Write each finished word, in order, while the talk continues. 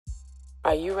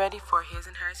Are you ready for His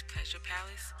and Hers Pleasure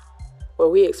Palace, where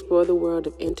we explore the world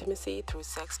of intimacy through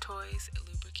sex toys,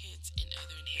 lubricants, and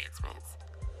other enhancements?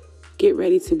 Get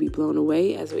ready to be blown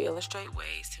away as we illustrate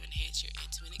ways to enhance your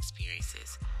intimate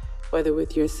experiences, whether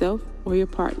with yourself or your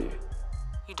partner.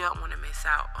 You don't want to miss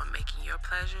out on making your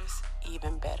pleasures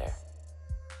even better.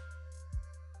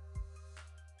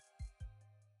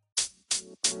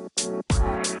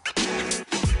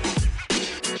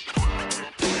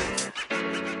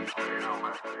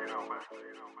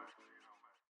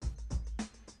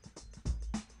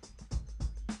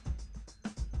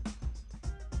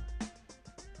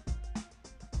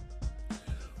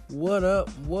 What up?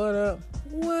 What up?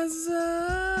 What's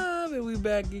up? And we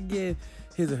back again.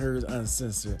 His and Hers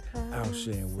Uncensored.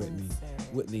 Alshay and Whitney.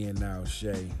 Whitney and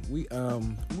Alshay.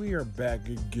 We are back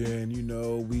again. You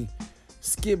know, we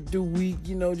skipped a week,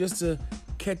 just to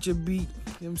catch a beat. You know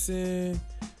what I'm saying?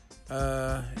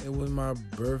 It was my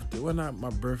birthday. Well, not my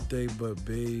birthday, but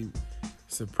babe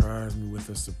surprised me with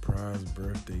a surprise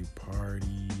birthday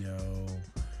party, yo.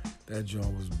 That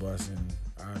joint was busting.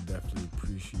 I definitely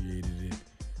appreciated it.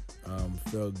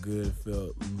 Felt good,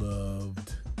 felt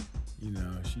loved.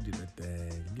 She did her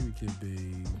thing. Give me a kiss,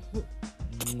 babe.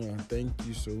 Thank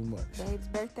you so much. Babe's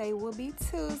birthday will be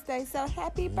Tuesday, so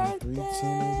happy birthday.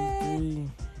 3/10/83.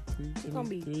 You're gonna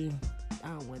be, I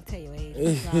don't want to tell your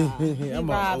age. I'm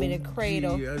robbing an the OG.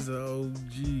 cradle. That's an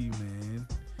OG, man.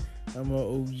 I'm an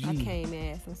OG. I came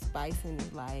and add some spice in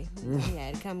his life. He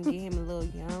had to come get him a little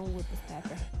young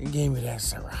whippersnapper. You gave me that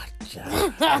sriracha.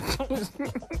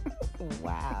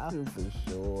 Wow. For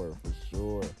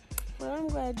sure. Well, I'm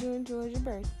glad you enjoyed your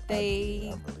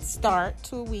birthday start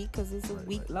to a week, because it's a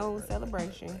week-long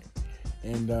celebration. Right.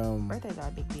 And birthdays are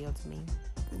a big deal to me.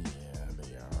 Yeah,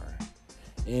 they are.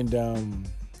 And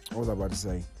what was I about to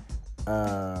say? What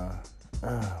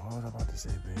was I about to say,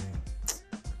 babe?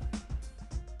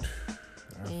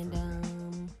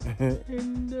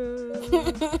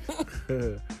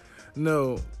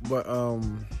 No, but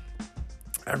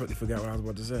I really forgot what I was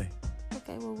about to say.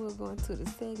 Okay, well, we'll go into the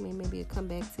segment. Maybe it'll come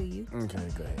back to you. Okay,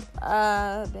 go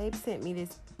ahead. Babe sent me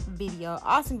this video.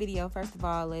 Awesome video. First of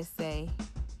all, let's say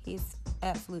his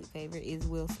absolute favorite is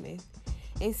Will Smith.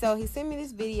 And so he sent me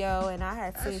this video, and I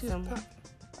had seen some...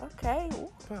 Okay.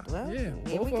 Well, yeah, here both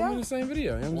we of them in go. the same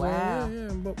video. You know what I'm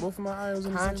saying? Yeah, both of my idols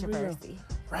in the same video. Controversy.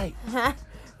 Right.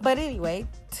 But anyway,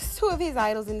 two of his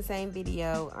idols in the same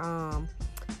video.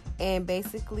 And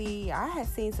basically, I had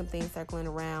seen some things circling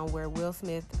around where Will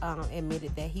Smith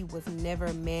admitted that he was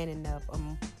never man enough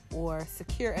or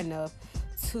secure enough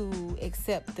to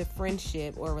accept the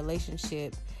friendship or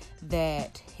relationship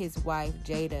that his wife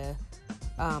Jada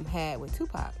had with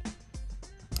Tupac.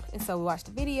 And so we watched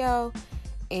the video,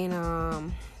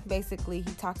 and basically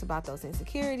he talked about those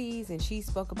insecurities, and she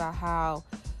spoke about how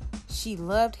she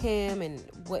loved him and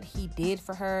what he did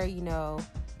for her,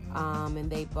 and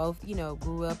they both,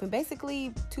 grew up. And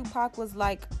basically Tupac was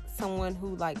like someone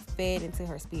who like fed into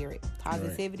her spirit,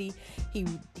 positivity. Right.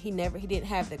 He didn't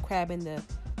have the crab in the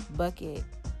bucket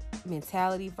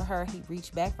mentality for her. He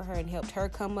reached back for her and helped her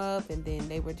come up, and then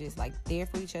they were just like there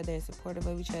for each other and supportive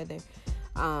of each other.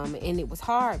 And it was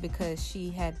hard because she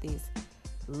had this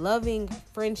loving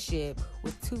friendship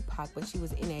with Tupac, but she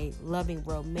was in a loving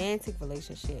romantic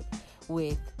relationship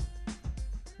with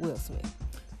Will Smith.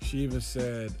 She even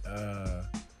said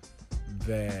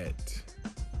that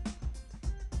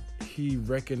he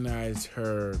recognized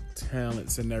her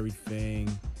talents and everything,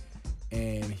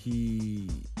 and he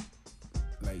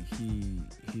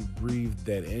breathed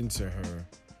that into her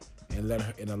and let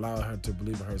her and allowed her to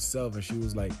believe in herself. And she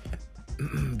was like,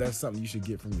 that's something you should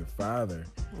get from your father.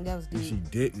 That was deep. And she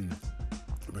didn't,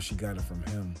 but she got it from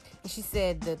him. And she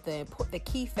said that the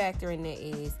key factor in that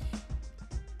is,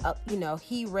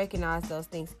 he recognized those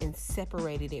things and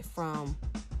separated it from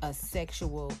a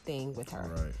sexual thing with her.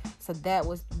 Right. So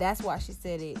that's why she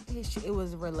said it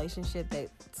was a relationship that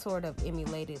sort of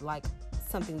emulated like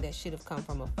something that should have come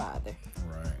from a father.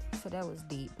 Right. So that was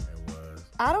deep. It was.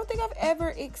 I don't think I've ever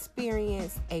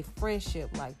experienced a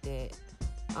friendship like that.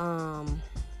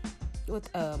 With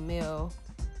a male,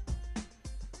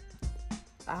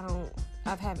 I don't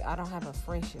have a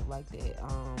friendship like that.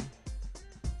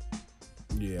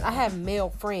 Yeah. I have male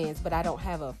friends, but I don't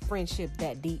have a friendship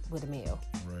that deep with a male.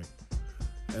 Right.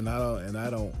 And I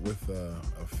don't with a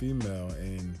female.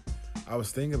 And I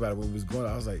was thinking about it when we was going.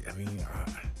 I was like,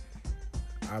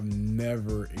 I've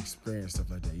never experienced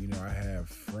stuff like that. I have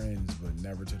friends, but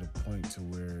never to the point to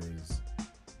where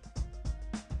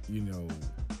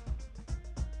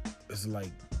it's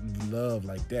like love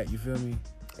like that. You feel me?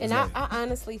 And I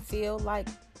honestly feel like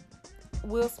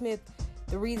Will Smith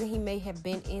the reason he may have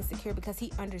been insecure, because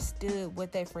he understood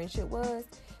what that friendship was,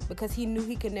 because he knew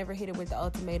he could never hit her with the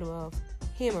ultimatum of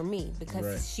him or me,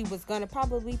 because she was gonna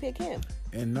probably pick him.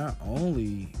 And not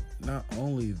only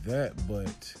that,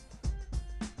 but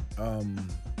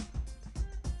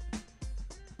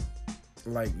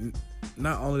like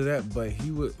not only that, but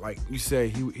he would, like you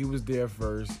said, he was there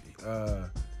first.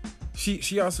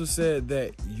 She also said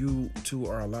that you two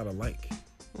are a lot alike.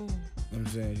 You know what I'm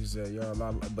saying? She said y'all a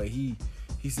lot alike, but he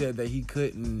said that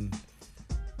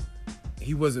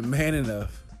he wasn't man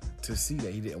enough to see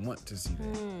that. He didn't want to see that.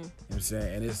 You know what I'm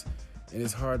saying? And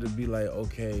it's hard to be like,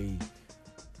 okay,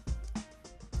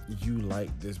 you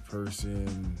like this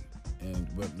person,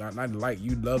 but not like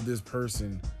you love this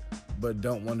person, but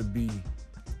don't want to be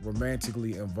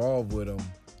romantically involved with them,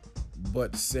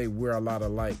 but say we're a lot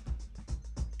alike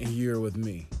and you're with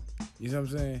me. You know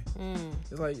what I'm saying?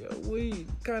 It's like,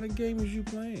 what kind of game is you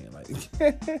playing? Like,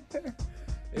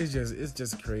 it's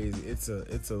just crazy. It's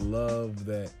a love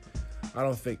that I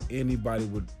don't think anybody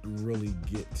would really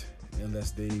get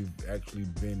unless they've actually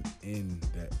been in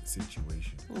that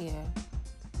situation. Yeah.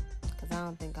 Because I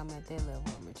don't think I'm at that level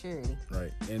of maturity.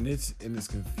 Right. And it's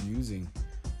confusing.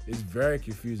 It's very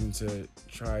confusing to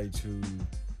try to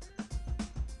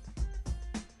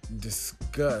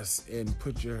discuss and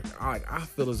put your... I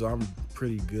feel as though I'm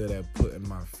pretty good at putting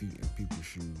my feet in people's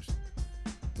shoes.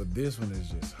 But this one is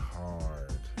just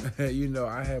hard. You know,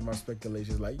 I had my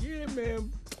speculations like, yeah,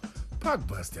 man, Pac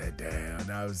bust that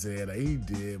down. I was saying, like, he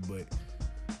did, but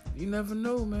you never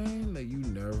know, man. Like, you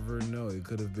never know. It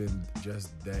could have been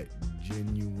just that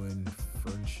genuine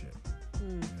friendship.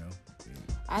 You know?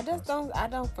 I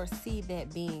don't foresee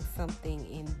that being something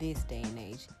in this day and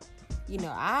age. You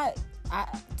know, I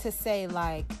to say,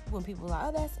 like, when people are like,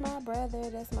 oh, that's my brother,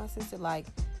 that's my sister, like,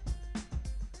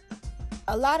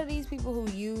 a lot of these people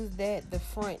who use that, the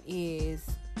front is,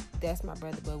 that's my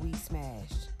brother, but we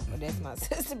smashed. Or that's my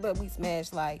sister, but we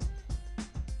smashed. Like,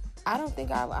 I don't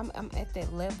think I'm at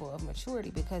that level of maturity,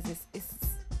 because it's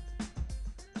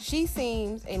she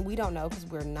seems, and we don't know because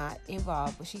we're not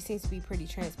involved, but she seems to be pretty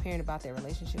transparent about their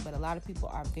relationship. But a lot of people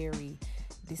are very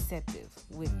deceptive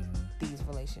with these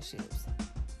relationships.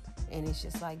 And it's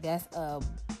just like, that's a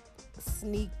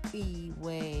sneaky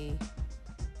way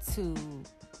to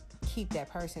keep that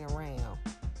person around.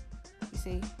 You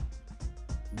see?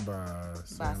 By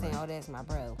saying, oh, that's my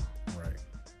bro. Right.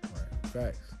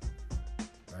 Facts.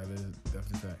 That is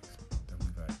definitely facts.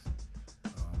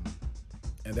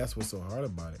 And that's what's so hard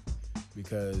about it,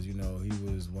 because, you know, he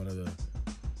was one of the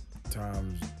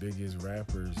time's biggest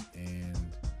rappers, and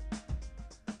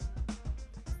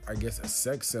I guess a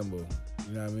sex symbol.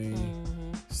 You know what I mean?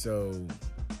 So,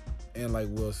 and like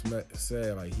Will Smith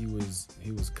said, like, he was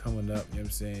coming up. You know what I'm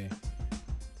saying?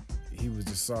 He was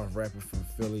the soft rapper from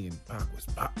Philly, and Pac was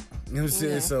Pac. You know what I'm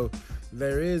saying? Yeah. So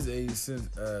there is a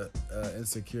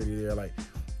insecurity there. Like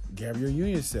Gabrielle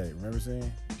Union said, remember saying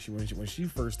when she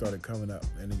first started coming up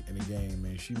in the game,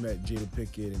 and she met Jada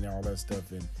Pinkett and all that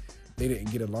stuff, and they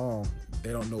didn't get along.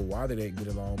 They don't know why they didn't get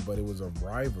along, but it was a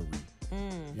rivalry. You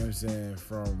know what I'm saying?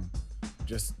 From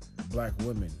just black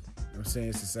women. You know what I'm saying?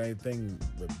 It's the same thing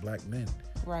with black men.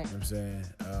 Right. You know what I'm saying?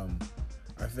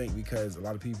 I think because a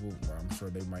lot of people, well, I'm sure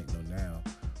they might know now,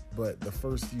 but the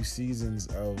first few seasons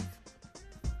of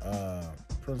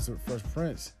Fresh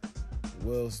Prince,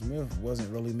 Will Smith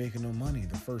wasn't really making no money.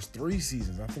 The first 3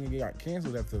 seasons, I think it got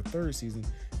canceled after the 3rd season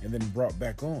and then brought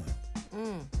back on. You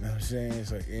know what I'm saying?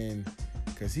 It's like, and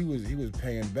because he was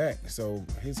paying back, so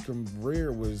his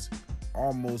career was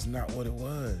almost not what it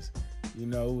was. You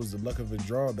know, it was the luck of a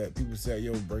draw that people said,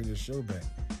 yo, bring the show back.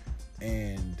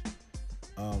 And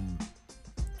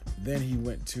then he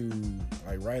went to,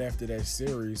 like, right after that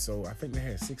series, so I think they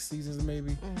had 6 seasons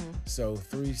maybe. So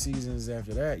 3 seasons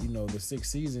after that, you know, the 6th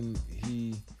season,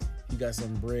 he got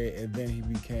some bread, and then he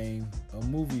became a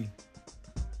movie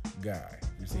guy.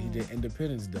 You see, he did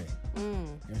Independence Day. You know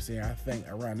what I'm saying? I think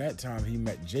around that time he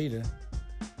met Jada. You know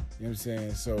what I'm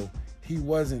saying? So he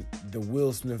wasn't the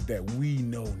Will Smith that we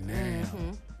know now. You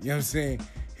know what I'm saying?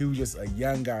 He was just a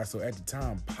young guy. So at the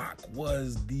time, Pac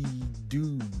was the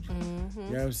dude. You know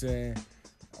what I'm saying?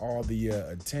 All the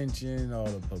attention, all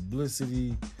the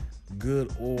publicity,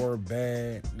 good or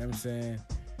bad. You know what I'm saying?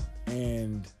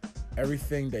 And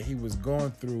everything that he was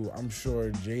going through, I'm sure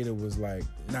Jada was like,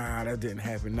 nah, that didn't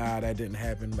happen. Nah, that didn't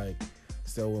happen. Like,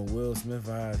 so when Will Smith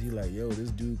eyes, he like, yo, this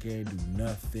dude can't do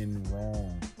nothing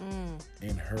wrong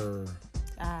in her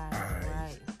eyes.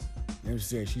 Right. You know what I'm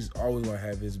saying? She's always gonna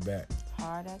have his back.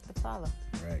 Hard as to follow.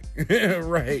 Right.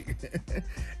 Right.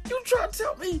 You trying to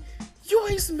tell me you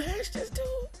ain't smashed this dude?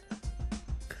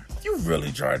 You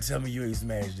really trying to tell me you ain't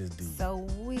smashed this dude? So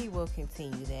we will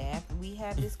continue that after we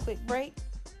have this quick break.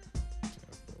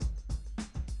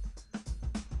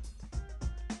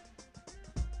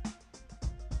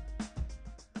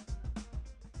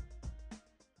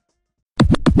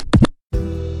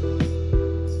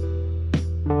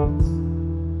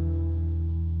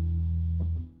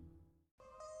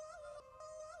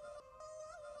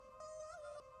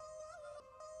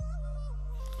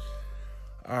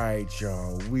 All right,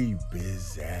 y'all. We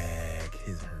bizag.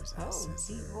 His, hers, and Oh,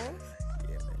 sister. deep voice?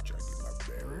 Yeah, man. Trying to get my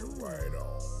Barry White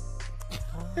on.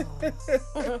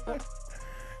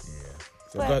 Yeah.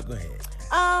 So go ahead.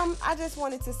 I just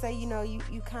wanted to say,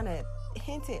 you kind of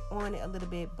hinted on it a little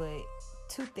bit, but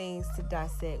two things to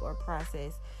dissect or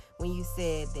process when you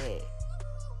said that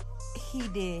he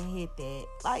didn't hit that.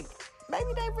 Like,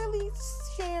 maybe they really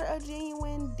share a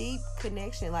genuine, deep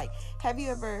connection. Like, have you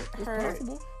ever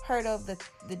heard of the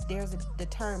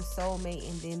term soulmate,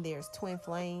 and then there's twin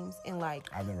flames, and like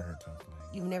I've never heard twin flames.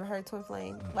 You've never heard twin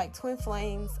flame? Mm-hmm. Like, twin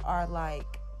flames are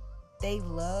like, they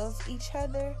love each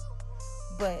other,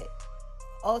 but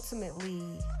ultimately,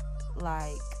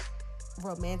 like,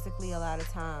 romantically, a lot of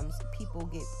times people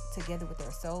get together with their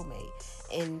soulmate.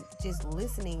 And just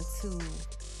listening to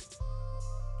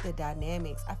the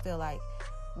dynamics, I feel like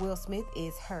Will Smith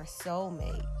is her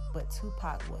soulmate, but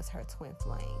Tupac was her twin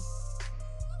flame.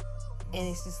 And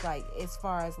it's just like, as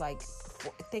far as like,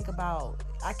 think about,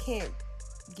 I can't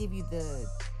give you the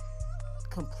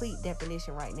complete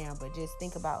definition right now, but just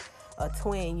think about a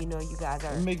twin. You guys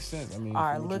are, it makes sense. I mean,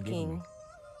 are looking,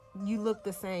 you look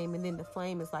the same, and then the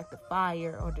flame is like the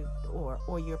fire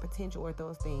or your potential or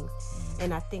those things. Mm-hmm.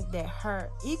 And I think that her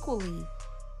equally,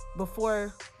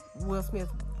 before Will Smith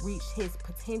reached his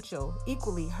potential,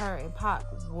 equally her and Pac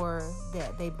were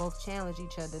that. They both challenged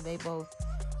each other. They both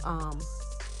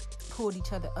pulled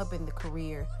each other up in the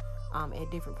career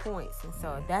at different points. And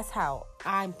so that's how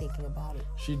I'm thinking about it.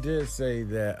 She did say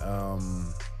that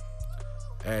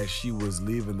as she was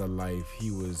leaving the life,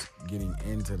 he was getting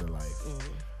into the life. Mm-hmm. You know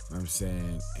what I'm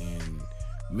saying? And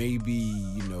maybe,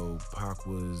 Pac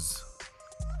was,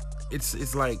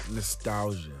 it's like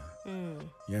nostalgia. You know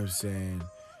what I'm saying?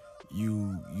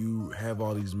 You have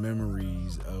all these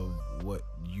memories of what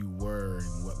you were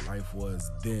and what life was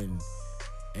then,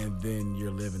 and then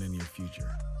you're living in your future.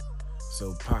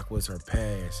 So Pac was her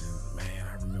past, and man,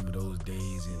 I remember those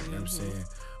days, and you know what I'm saying?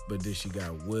 But then she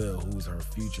got Will, who's her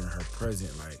future and her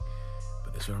present, like,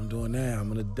 but that's what I'm doing now.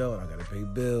 I'm an adult, I gotta pay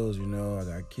bills, I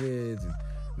got kids, and,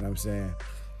 you know what I'm saying?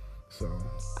 So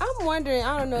I'm wondering,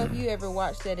 I don't know if you ever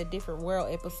watched that A Different World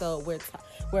episode where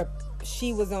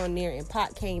she was on there and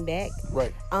Pac came back.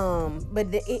 Right. But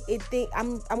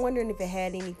I'm wondering if it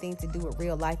had anything to do with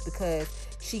real life, because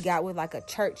she got with like a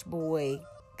church boy,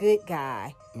 good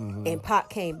guy, and Pac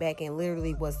came back and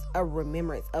literally was a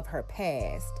remembrance of her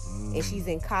past. And she's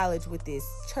in college with this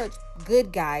church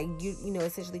good guy,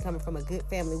 essentially coming from a good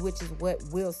family, which is what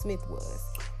Will Smith was.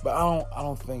 But I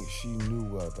don't think she knew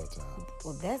Will at that time.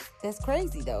 Well, that's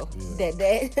crazy though. Yeah.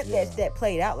 That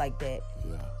played out like that.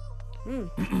 Yeah. Yeah,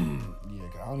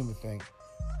 'cause I don't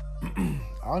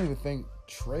even think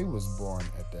Trey was born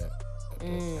at that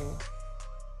time.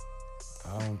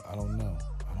 I don't know.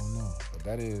 But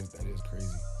that is crazy.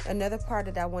 Another part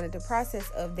that I wanted to process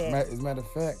of that. As a matter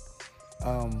of fact,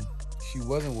 she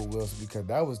wasn't with Will Smith because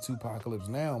that was Tupacalypse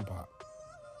Now, Pac.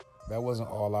 That wasn't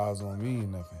All Eyes on Me or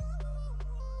nothing.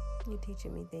 You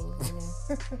teaching me things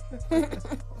right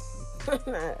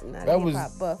now. not that a was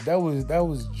hip-hop buff. that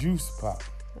was Juice Pac.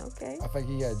 Okay. I think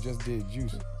he had just did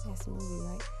Juice. That's a movie,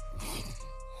 right?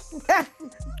 Right,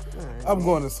 I'm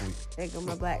going to sleep. There go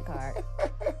my black card.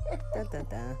 Dun, dun,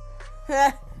 dun.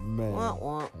 Man.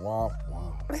 Womp, womp.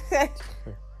 Womp.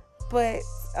 But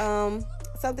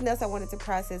something else I wanted to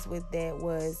process with that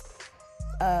was,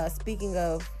 speaking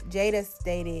of, Jada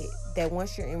stated that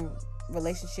once you're in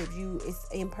relationships, it's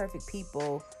imperfect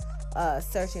people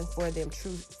searching for their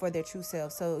true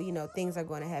self. So things are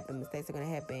going to happen, mistakes are going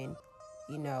to happen.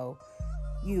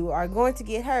 You are going to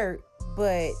get hurt,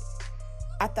 but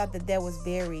I thought that was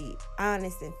very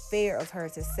honest and fair of her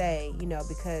to say,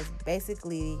 because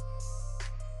basically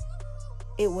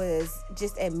it was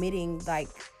just admitting like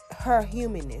her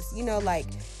humanness, like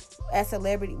as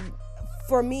celebrity.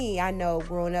 For me, I know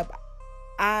growing up,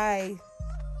 I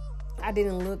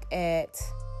didn't look at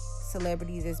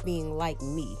celebrities as being like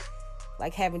me,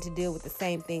 like having to deal with the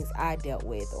same things I dealt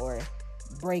with, or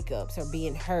breakups, or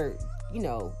being hurt,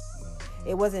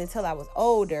 It wasn't until I was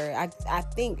older. I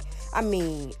think, I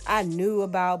mean, I knew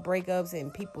about breakups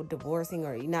and people divorcing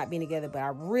or not being together, but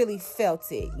I really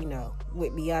felt it, you know,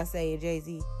 with Beyonce and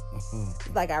Jay-Z.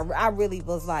 Like, I really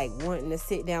was, like, wanting to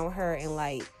sit down with her and,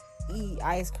 like, eat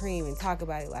ice cream and talk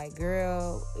about it. Like,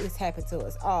 girl, it's happened to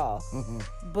us all.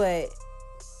 But,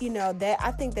 you know, that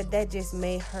I think that just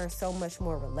made her so much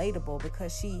more relatable,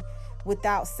 because she,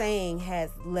 without saying, has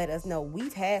let us know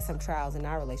we've had some trials in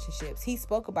our relationships. He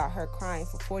spoke about her crying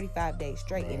for 45 days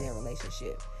straight in their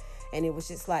relationship. And it was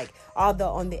just like,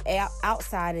 although on the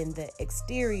outside and the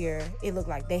exterior, it looked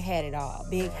like they had it all.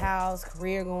 Big house,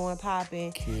 career going,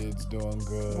 popping. Kids doing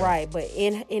good. Right, but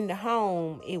in the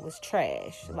home, it was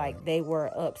trash. Right. Like, they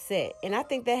were upset. And I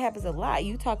think that happens a lot.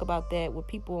 You talk about that with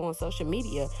people on social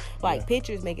media. Like,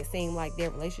 pictures make it seem like their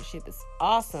relationship is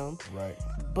awesome. Right.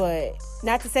 But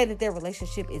not to say that their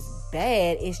relationship is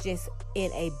bad. It's just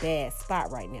in a bad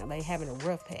spot right now. They're having a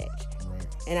rough patch. Right.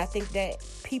 And I think that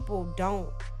people don't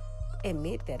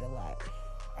admit that a lot.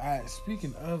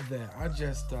 Speaking of that, I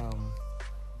just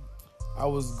I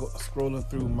was scrolling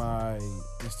through my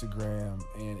Instagram,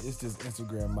 and it's this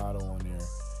Instagram model on there.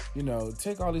 You know,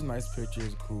 take all these nice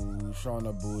pictures, cool, showing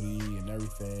her booty and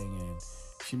everything, and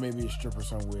she may be a stripper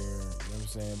somewhere, you know what I'm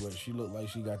saying, but she looked like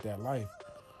she got that life.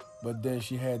 But then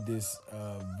she had this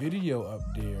video up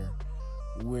there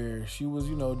where she was,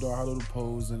 you know, doing her little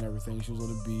pose and everything. She was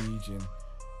on the beach, and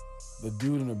the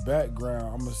dude in the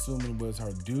background, I'm assuming it was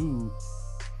her dude,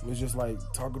 was just like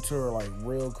talking to her like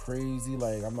real crazy,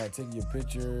 like, I'm not taking your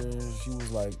picture. She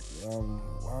was like,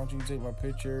 why don't you take my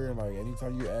picture? And like,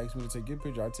 anytime you ask me to take your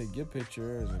picture, I take your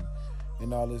pictures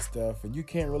and all this stuff. And you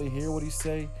can't really hear what he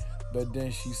say, but then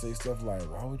she say stuff like,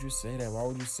 why would you say that? Why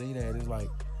would you say that? It's like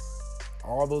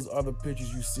all those other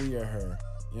pictures you see of her,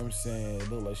 you know what I'm saying?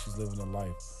 It look like she's living a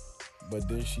life. But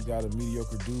then she got a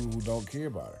mediocre dude who don't care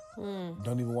about her.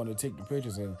 Don't even want to take the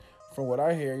pictures. And from what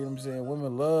I hear, you know what I'm saying,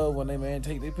 women love when they man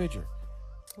take their picture.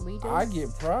 We do. I get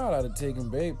proud out of taking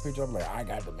babe pictures. I'm like, I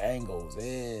got the angles. Yeah,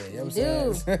 you know what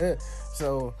I'm saying?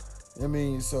 So, I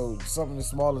mean, so something as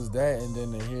small as that, and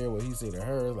then to hear what he said to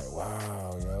her, it's like,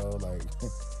 wow, yo, like,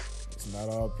 it's not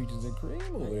all peaches and cream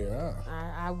over there,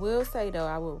 huh? I will say, though,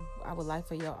 I would like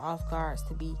for your off guards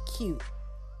to be cute.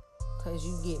 Because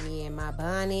you get me in my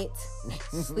bonnet,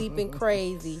 sleeping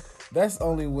crazy. That's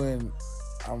only when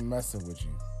I'm messing with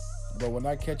you. But when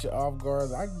I catch you off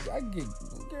guard, I get,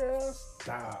 girl,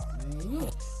 stop, man.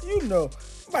 You know,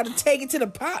 I'm about to take it to the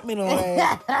apartment on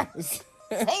that. Take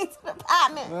it to the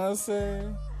apartment. You know what I'm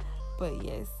saying? But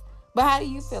yes. But how do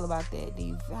you feel about that?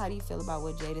 How do you feel about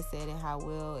what Jada said and how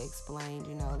Will explained,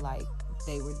 you know, like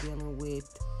they were dealing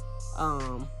with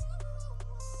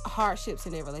hardships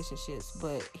in their relationships,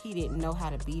 but he didn't know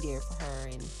how to be there for her,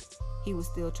 and he was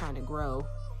still trying to grow.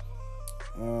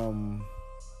 I'm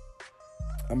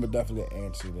gonna definitely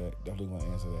answer that.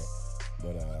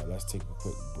 But let's take a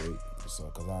quick break, so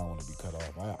because I don't want to be cut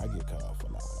off. I get cut off a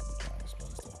lot when I be trying to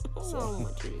explain stuff. I don't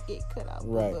want you to get cut off.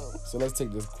 Right. So let's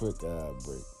take this quick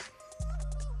break.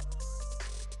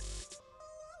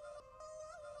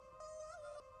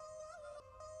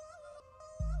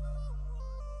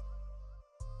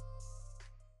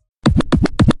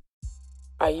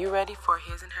 Are you ready for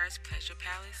His and Hers Pleasure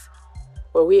Palace,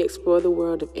 where we explore the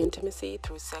world of intimacy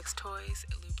through sex toys,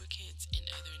 lubricants, and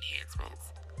other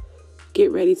enhancements?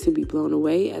 Get ready to be blown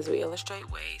away as we illustrate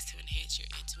ways to enhance your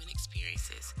intimate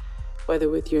experiences, whether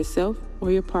with yourself or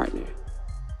your partner.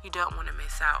 You don't want to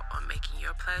miss out on making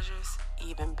your pleasures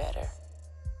even better.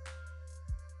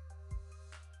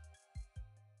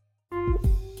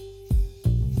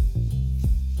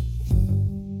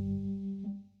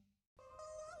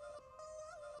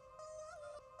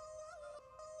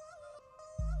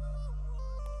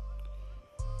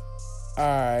 All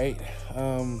right,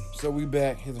 so we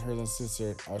back. His and Hers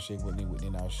Uncensored. Alshay, Whitney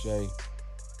and Alshay.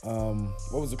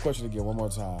 What was the question again? One more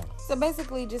time. So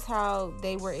basically, just how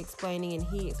they were explaining, and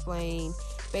he explained.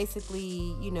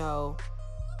 Basically, you know,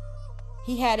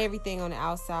 he had everything on the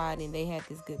outside, and they had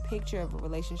this good picture of a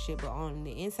relationship, but on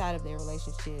the inside of their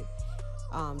relationship,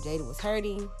 Jada was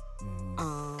hurting,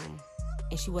 and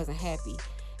she wasn't happy.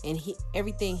 And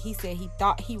everything he said he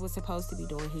thought he was supposed to be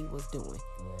doing, he was doing.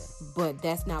 Right. But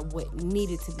that's not what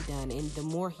needed to be done. And the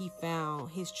more he found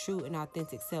his true and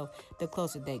authentic self, the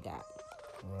closer they got.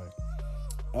 Right.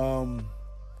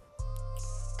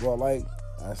 Well, like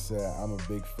I said, I'm a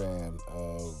big fan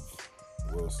of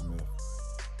Will Smith.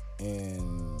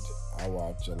 And I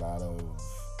was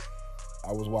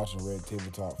watching Red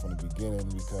Table Talk from the beginning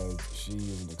because she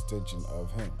is an extension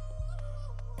of him.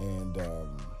 And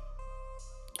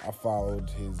I followed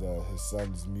his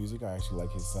son's music. I actually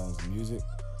like his son's music.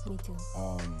 Me too.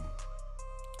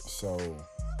 So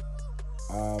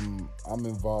I'm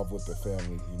involved with the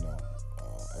family, you know,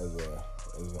 as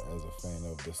a fan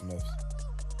of the Smiths.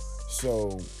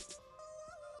 So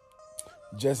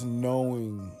just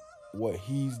knowing what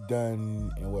he's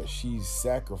done and what she's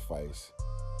sacrificed,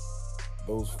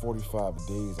 those 45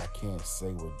 days I can't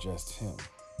say were just him,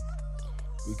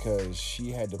 because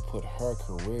she had to put her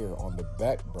career on the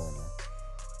back burner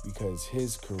because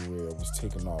his career was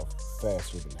taking off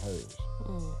faster than hers.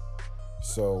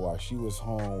 So while she was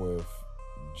home with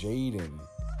Jaden,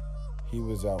 he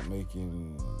was out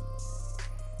making,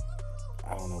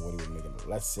 I don't know what he was making,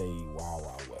 let's say Wild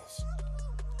Wild West.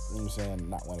 You know what I'm saying?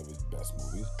 Not one of his best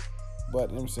movies, but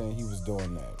you know what I'm saying, he was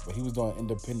doing that. But he was doing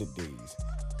Independent Days. You know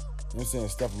what I'm saying?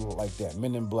 Stuff like that.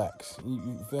 Men in Blacks.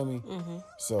 You feel me? Mm-hmm.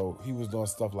 So he was doing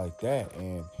stuff like that,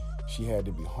 and she had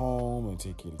to be home and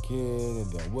take care of the kid,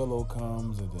 and then Willow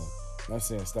comes, and then, you know what I'm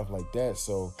saying, stuff like that.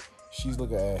 So she's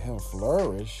looking at him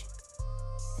flourish,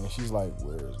 and she's like,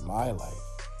 where's my life?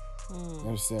 You know what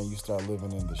I'm saying? You start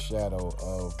living in the shadow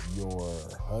of your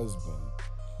husband.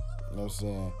 You know what I'm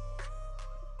saying?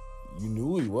 You knew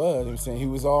who he was. You know what I'm saying? He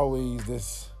was always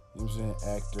this, you know what I'm saying,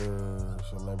 actor,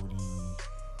 celebrity, you know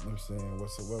what I'm saying,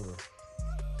 whatsoever.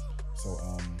 So,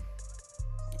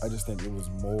 I just think it was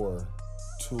more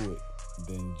to it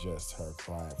than just her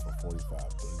crying for 45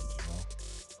 days,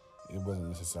 you know? It wasn't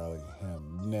necessarily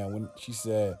him. Now, when she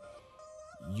said,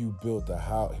 you built the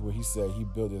house, when he said he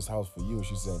built this house for you, and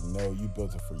she said, no, you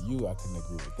built it for you, I couldn't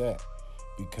agree with that,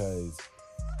 because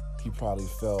he probably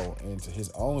fell into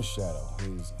his own shadow.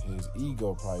 His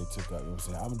ego probably took up, you know what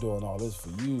I'm saying, I'm doing all this for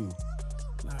you,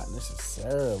 not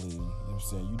necessarily, you know what I'm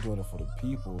saying, you doing it for the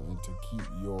people and to keep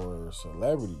your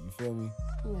celebrity, you feel me?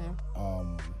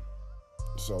 Yeah.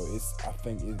 So it's, I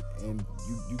think it, and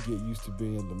you get used to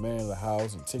being the man of the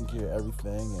house and taking care of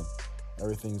everything, and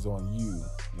everything's on you, you know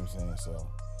what I'm saying? So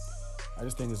I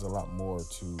just think there's a lot more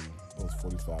to those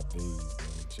 45 days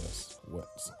than just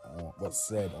what's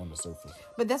said on the surface.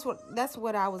 But that's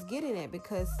what I was getting at,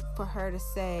 because for her to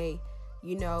say,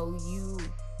 you know,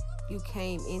 you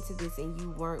came into this and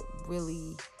you weren't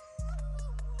really,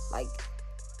 like,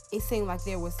 it seemed like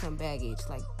there was some baggage,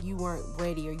 like you weren't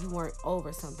ready, or you weren't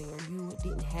over something, or you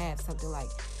didn't have something. Like,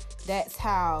 that's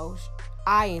how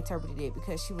I interpreted it,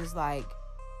 because she was like,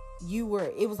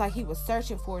 it was like he was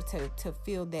searching for to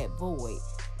fill that void,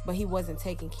 but he wasn't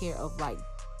taking care of, like,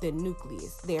 the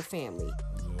nucleus, their family.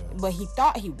 Yeah. But he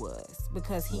thought he was,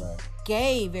 because he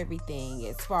gave everything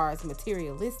as far as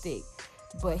materialistic,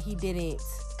 but he didn't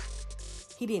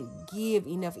give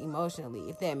enough emotionally,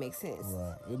 if that makes sense.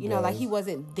 Right. You know, like, he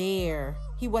wasn't there.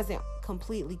 He wasn't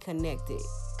completely connected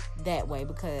that way,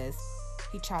 because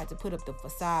he tried to put up the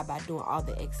facade by doing all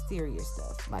the exterior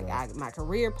stuff. Like, my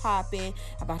career popping,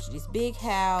 I bought you this big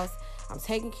house, I'm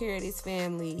taking care of this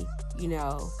family, you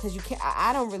know, because you can't,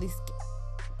 I don't really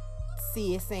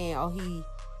see it saying, oh,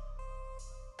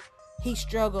 he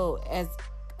struggled as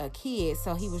a kid,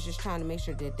 so he was just trying to make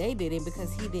sure that they did it,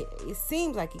 because he did. It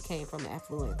seems like he came from an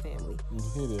affluent family.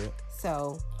 He did.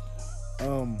 So,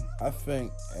 I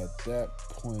think at that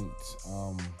point,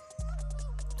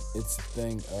 it's a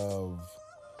thing of,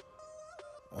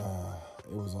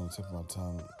 it was on the tip of my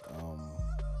tongue.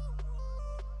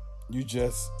 You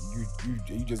just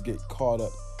get caught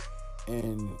up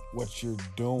in what you're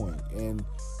doing, and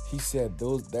he said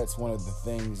that's one of the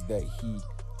things that he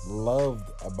loved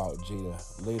about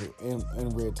Jada later in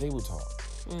Red Table Talk,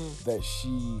 that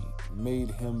she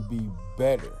made him be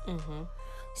better.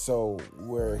 So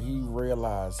where he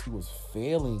realized he was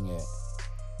failing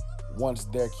at, once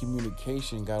their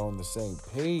communication got on the same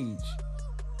page,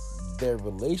 their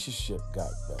relationship got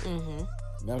better. You know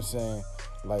what I'm saying?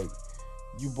 Like,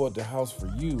 you bought the house for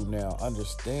you. Now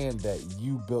understand that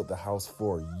you built the house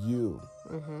for you,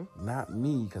 not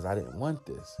me, because I didn't want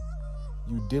this.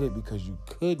 You did it because you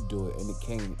could do it, and it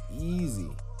came easy. You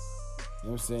know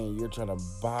what I'm saying? You're trying to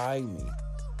buy me. You know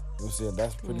what I'm saying?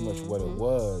 That's pretty much what it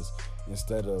was.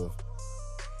 Instead of,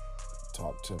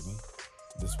 talk to me,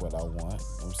 this is what I want. You know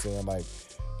what I'm saying? Like,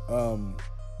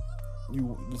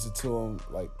 you listen to him,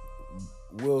 like,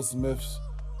 Will Smith's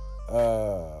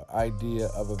idea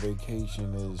of a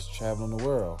vacation is traveling the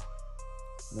world.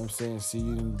 You know what I'm saying?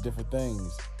 Seeing different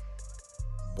things.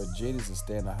 But Jada's to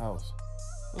stay in the house,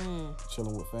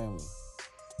 chilling with family.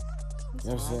 You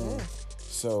know what I'm saying?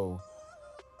 So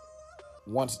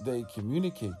once they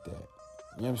communicate that,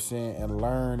 you know what I'm saying, and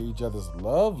learn each other's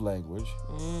love language,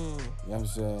 you know what I'm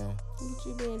saying?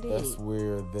 That's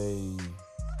where they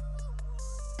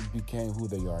became who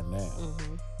they are now. You know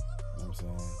what I'm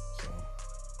saying? So,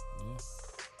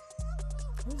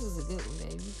 This is a good one,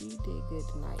 baby. You did good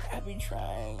tonight. I be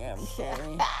trying. I'm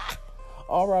trying.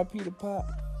 R.I.P. to Pop.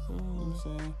 You know what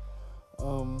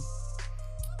I'm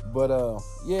saying?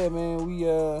 Yeah, man,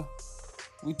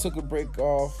 we took a break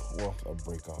off. Well,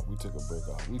 We took a break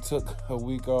off. We took a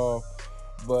week off.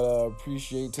 But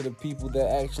appreciate to the people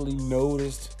that actually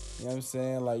noticed. You know what I'm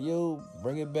saying? Like, yo,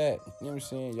 bring it back. You know what I'm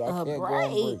saying? Y'all can't go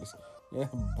on breaks. Yeah,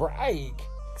 break.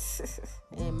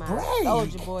 In my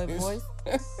Soldier Boy voice.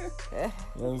 You know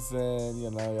what I'm saying?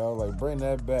 You know, y'all like, bring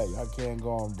that back. Y'all can't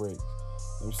go on breaks.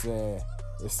 You know what I'm saying?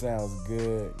 It sounds good. You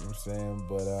know what I'm saying?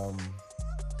 But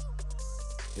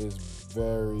it's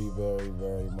very, very,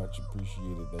 very much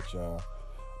appreciated that y'all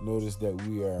notice that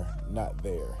we are not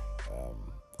there.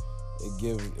 It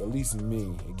gives, at least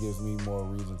me, it gives me more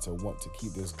reason to want to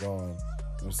keep this going. You know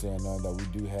what I'm saying? Knowing that we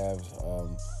do have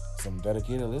some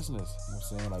dedicated listeners. You know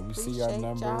what I'm saying? Like, we see our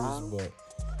numbers, y'all. But,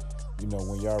 you know,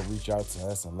 when y'all reach out to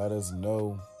us and let us know, you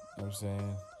know what I'm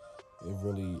saying? It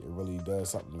really does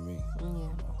something to me. Yeah, you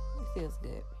know? It feels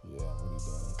good. Yeah, it really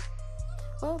does.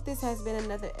 Well, this has been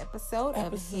another episode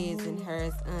of His and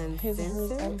Hers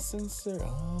Uncensored.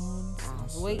 I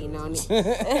was waiting on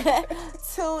it.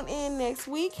 Tune in next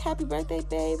week. Happy birthday,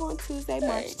 babe, on Tuesday,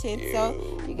 March 10th.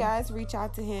 So you guys reach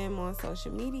out to him on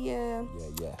social media.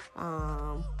 Yeah.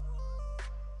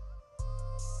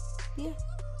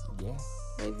 Yeah.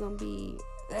 Babe's gonna be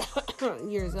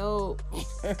years old.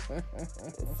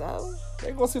 So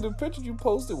they gonna see the picture you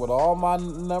posted with all my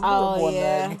numbers on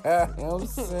that. You know what I'm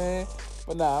saying?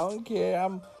 But nah, I don't care. You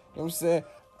know what I'm saying?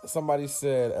 Somebody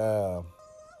said,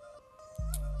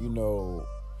 you know,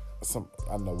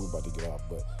 I know we're about to get off,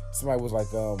 but somebody was like,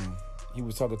 he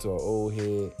was talking to an old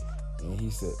head, and he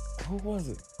said, who was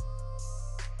it?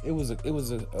 It was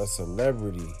a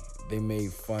celebrity. They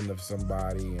made fun of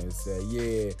somebody and said,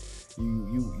 yeah,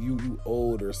 you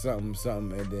old or something,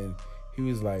 and then he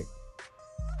was like,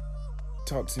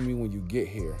 talk to me when you get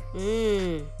here.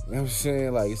 You know what I'm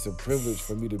saying? Like, it's a privilege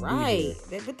for me to be here.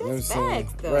 But that's, you know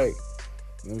facts, though. Right.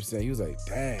 You know what I'm saying? He was like,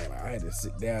 damn, I had to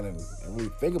sit down and really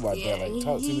think about that. Like,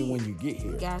 talk to me when you get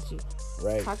here. Got you.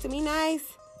 Right. Talk to me nice.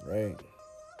 Right.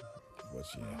 But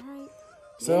yeah. All right.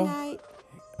 So, good night.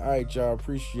 All right, y'all.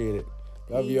 Appreciate it.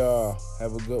 Love y'all.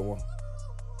 Have a good one.